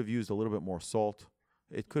 it could have used a little bit more salt.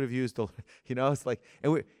 It could have used, it's like,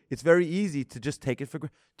 it's very easy to just take it for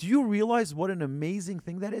granted. Do you realize what an amazing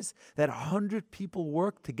thing that is? That 100 people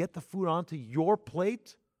work to get the food onto your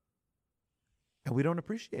plate, and we don't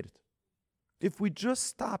appreciate it. If we just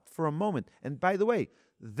stop for a moment, and by the way,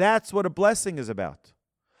 that's what a blessing is about.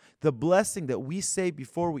 The blessing that we say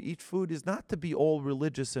before we eat food is not to be all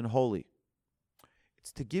religious and holy.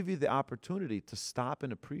 It's to give you the opportunity to stop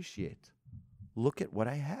and appreciate. Look at what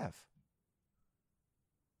I have.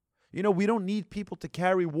 We don't need people to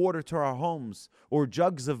carry water to our homes or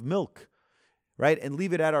jugs of milk, right, and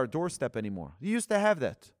leave it at our doorstep anymore. You used to have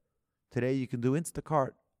that. Today you can do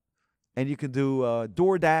Instacart, and you can do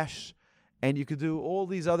DoorDash, and you can do all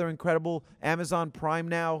these other incredible Amazon Prime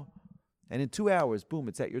now, and in 2 hours, boom,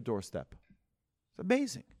 it's at your doorstep. It's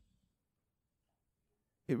amazing.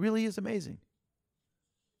 It really is amazing.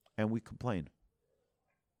 And we complain.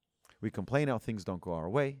 We complain how things don't go our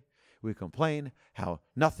way. We complain how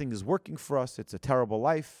nothing is working for us. It's a terrible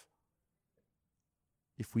life.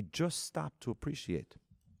 If we just stop to appreciate.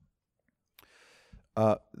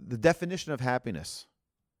 The definition of happiness.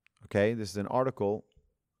 Okay, this is an article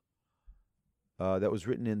that was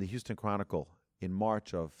written in the Houston Chronicle in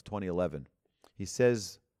March of 2011. He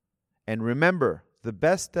says, and remember, the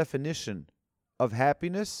best definition of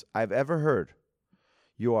happiness I've ever heard.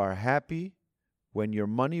 You are happy when your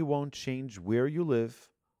money won't change where you live,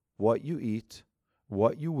 what you eat,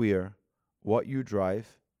 what you wear, what you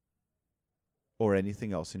drive, or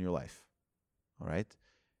anything else in your life. All right?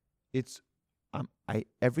 It's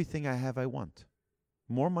everything I have I want.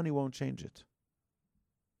 More money won't change it.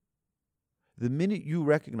 The minute you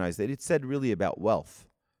recognize that, it said really about wealth,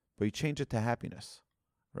 but you change it to happiness,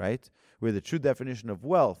 right? Where the true definition of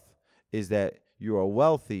wealth is that you are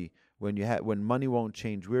wealthy when money won't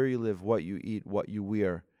change where you live, what you eat, what you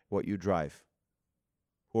wear, what you drive,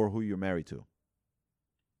 or who you're married to,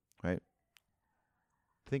 right?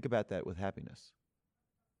 Think about that with happiness.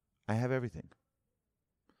 I have everything.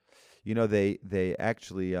 They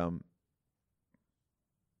actually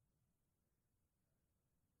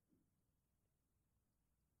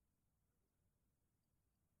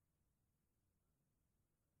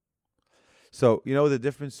So, the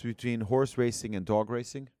difference between horse racing and dog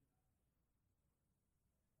racing?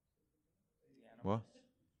 What?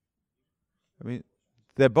 I mean,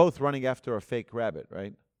 they're both running after a fake rabbit,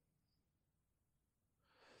 right?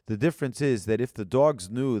 The difference is that if the dogs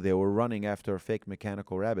knew they were running after a fake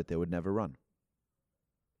mechanical rabbit, they would never run.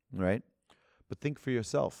 Right? But think for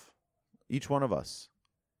yourself, each one of us,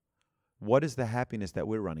 what is the happiness that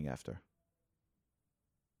we're running after?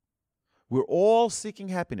 We're all seeking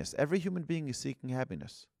happiness. Every human being is seeking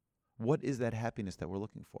happiness. What is that happiness that we're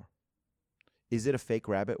looking for? Is it a fake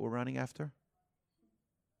rabbit we're running after?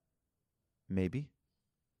 Maybe.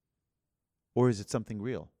 Or is it something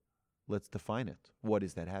real? Let's define it. What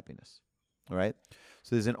is that happiness? All right?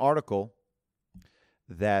 So there's an article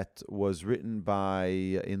that was written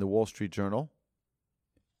in the Wall Street Journal,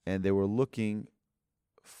 and they were looking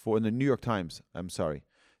for in the New York Times. I'm sorry,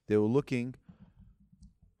 they were looking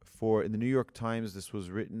for in the New York Times. This was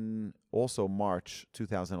written also March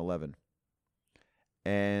 2011,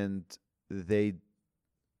 and they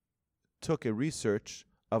took a research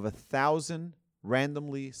of 1,000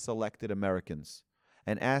 randomly selected Americans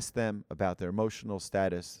and asked them about their emotional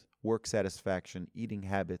status, work satisfaction, eating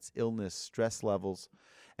habits, illness, stress levels,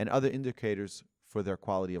 and other indicators for their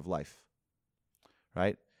quality of life.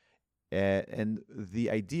 Right? And the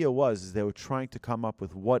idea was they were trying to come up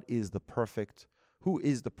with who is the perfect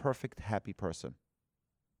happy person.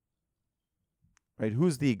 Right?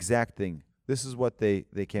 Who's the exact thing? This is what they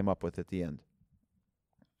came up with at the end.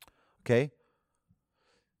 Okay?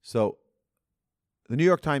 So the New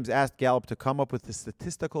York Times asked Gallup to come up with a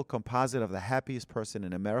statistical composite of the happiest person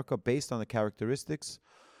in America based on the characteristics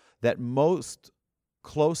that most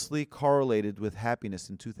closely correlated with happiness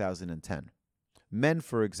in 2010. Men,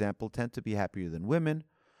 for example, tend to be happier than women.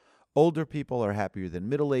 Older people are happier than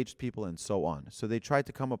middle-aged people, and so on. So they tried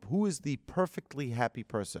to come up, who is the perfectly happy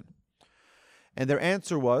person? And their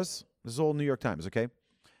answer was, this is all New York Times, okay?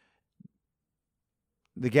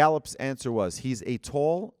 The Gallup's answer was, he's a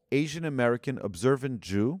tall, Asian-American, observant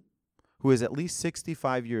Jew who is at least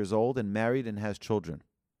 65 years old and married and has children,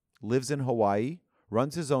 lives in Hawaii,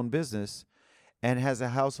 runs his own business, and has a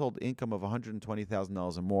household income of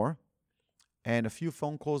 $120,000 or more. And a few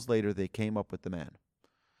phone calls later, they came up with the man.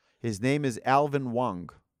 His name is Alvin Wang,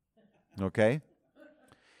 okay?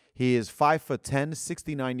 He is 5'10",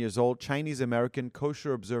 69 years old, Chinese-American,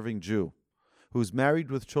 kosher-observing Jew who's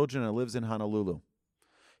married with children and lives in Honolulu.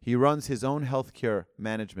 He runs his own healthcare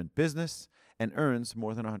management business and earns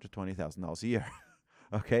more than $120,000 a year.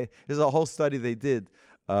 Okay? There's a whole study they did.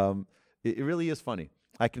 It really is funny.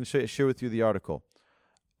 I can share with you the article.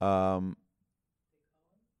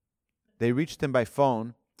 They reached him by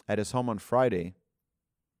phone at his home on Friday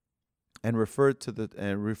and referred to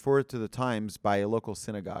the Times by a local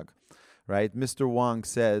synagogue. Right? Mr. Wang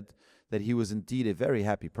said that he was indeed a very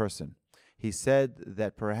happy person. He said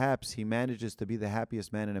that perhaps he manages to be the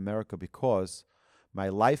happiest man in America because my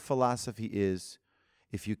life philosophy is,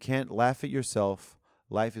 if you can't laugh at yourself,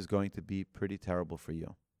 life is going to be pretty terrible for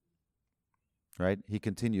you. Right? He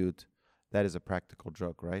continued, that is a practical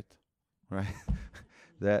joke, right? Right?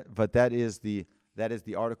 That is the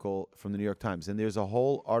article from the New York Times. And there's a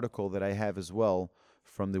whole article that I have as well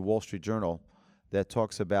from the Wall Street Journal that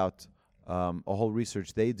talks about a whole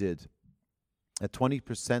research they did. That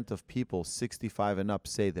 20% of people 65 and up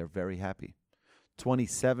say they're very happy.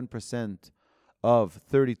 27% of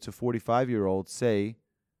 30 to 45-year-olds say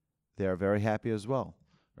they're very happy as well,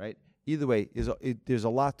 right? Either way, there's a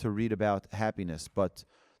lot to read about happiness, but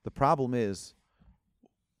the problem is,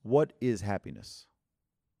 what is happiness?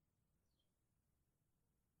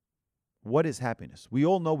 What is happiness? We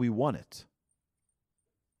all know we want it.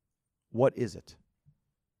 What is it?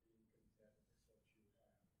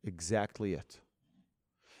 Exactly it.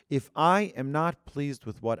 If I am not pleased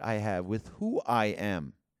with what I have, with who I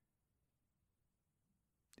am,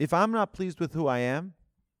 if I'm not pleased with who I am,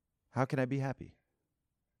 how can I be happy?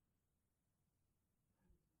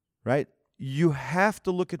 Right? You have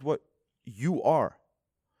to look at what you are,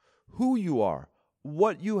 who you are,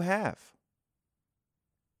 what you have.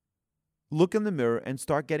 Look in the mirror and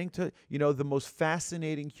start getting to, the most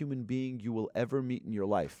fascinating human being you will ever meet in your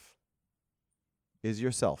life is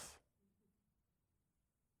yourself.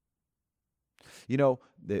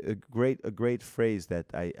 A great phrase that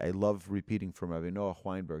I love repeating from Rabbi Noah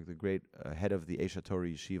Weinberg, the great head of the Esha Torah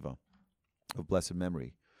Yeshiva of blessed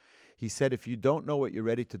memory. He said, if you don't know what you're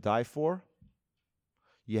ready to die for,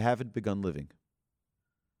 you haven't begun living.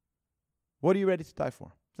 What are you ready to die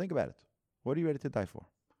for? Think about it. What are you ready to die for?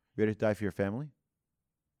 You ready to die for your family?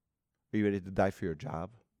 Are you ready to die for your job?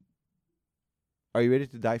 Are you ready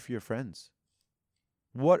to die for your friends?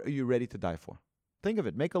 What are you ready to die for? Think of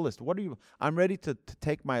it. Make a list. I'm ready to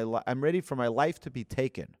take I'm ready for my life to be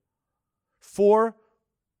taken. For,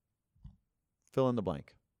 fill in the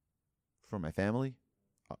blank. For my family?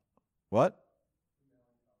 What?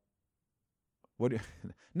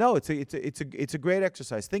 No, it's a great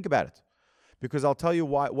exercise. Think about it. Because I'll tell you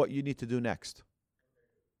what you need to do next.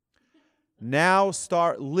 Now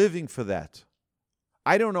start living for that.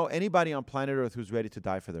 I don't know anybody on planet Earth who's ready to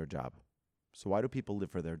die for their job. So why do people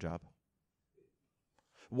live for their job?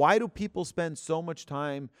 Why do people spend so much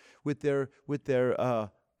time with their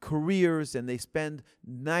careers, and they spend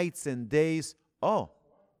nights and days? Oh,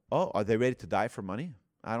 are they ready to die for money?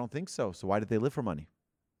 I don't think so. So why did they live for money?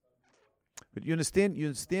 But you understand?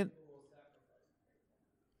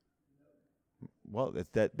 Well,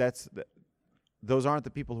 those aren't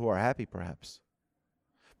the people who are happy, perhaps.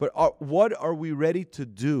 But what are we ready to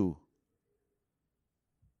do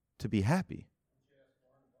to be happy?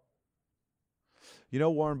 You know,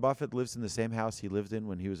 Warren Buffett lives in the same house he lived in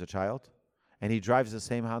when he was a child? And he drives the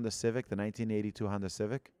same Honda Civic, the 1982 Honda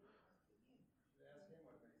Civic.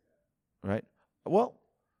 Right? Well,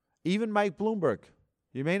 even Mike Bloomberg,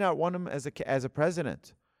 you may not want him as a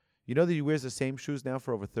president. You know that he wears the same shoes now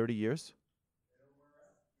for over 30 years?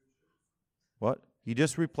 What? He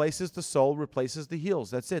just replaces the sole, replaces the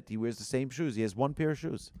heels. That's it. He wears the same shoes. He has one pair of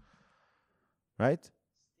shoes. Right?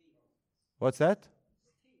 What's that?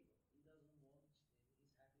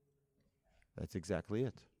 That's exactly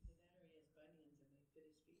it.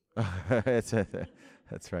 That's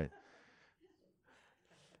right.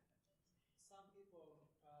 Some people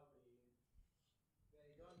probably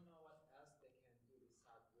they don't know what else they can do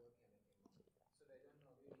besides working anymore. So they don't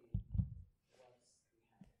know really what's the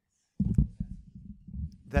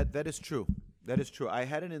happiness. That is true. That is true. I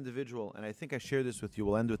had an individual, and I think I shared this with you.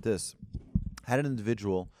 We'll end with this. I had an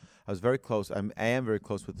individual. I was very close. I am very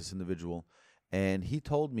close with this individual. And he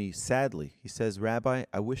told me, sadly, he says, Rabbi,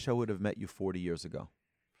 I wish I would have met you 40 years ago.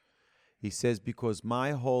 He says, because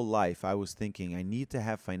my whole life I was thinking I need to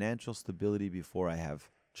have financial stability before I have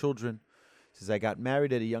children. He says, I got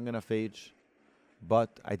married at a young enough age,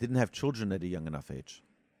 but I didn't have children at a young enough age.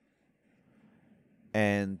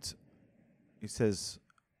 And he says,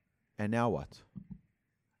 and now what?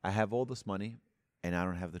 I have all this money, and I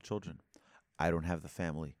don't have the children. I don't have the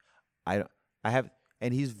family. I have,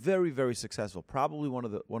 and he's very, very successful. Probably one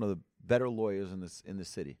of the better lawyers in this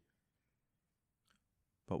city.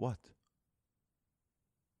 But what?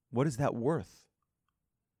 What is that worth?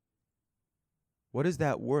 What is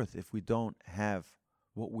that worth if we don't have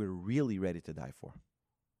what we're really ready to die for?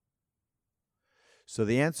 So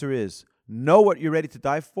the answer is, know what you're ready to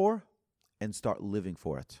die for and start living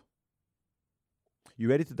for it. You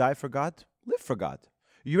ready to die for God? Live for God.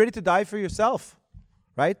 You ready to die for yourself?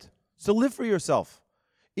 Right? So live for yourself.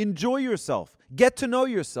 Enjoy yourself. Get to know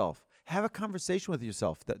yourself. Have a conversation with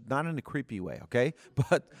yourself. Not in a creepy way, okay?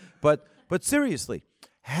 But seriously,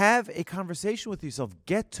 have a conversation with yourself.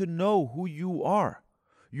 Get to know who you are.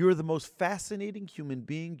 You're the most fascinating human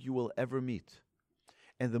being you will ever meet.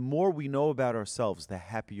 And the more we know about ourselves, the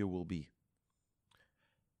happier we'll be.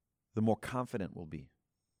 The more confident we'll be.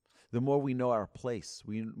 The more we know our place.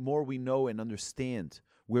 The more we know and understand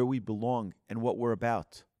where we belong and what we're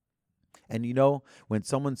about. And you know, when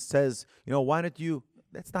someone says, why don't you,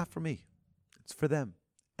 that's not for me. It's for them.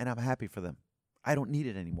 And I'm happy for them. I don't need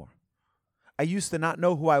it anymore. I used to not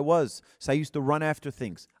know who I was, so I used to run after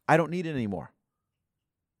things. I don't need it anymore.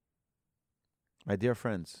 My dear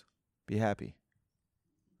friends, be happy.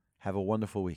 Have a wonderful week.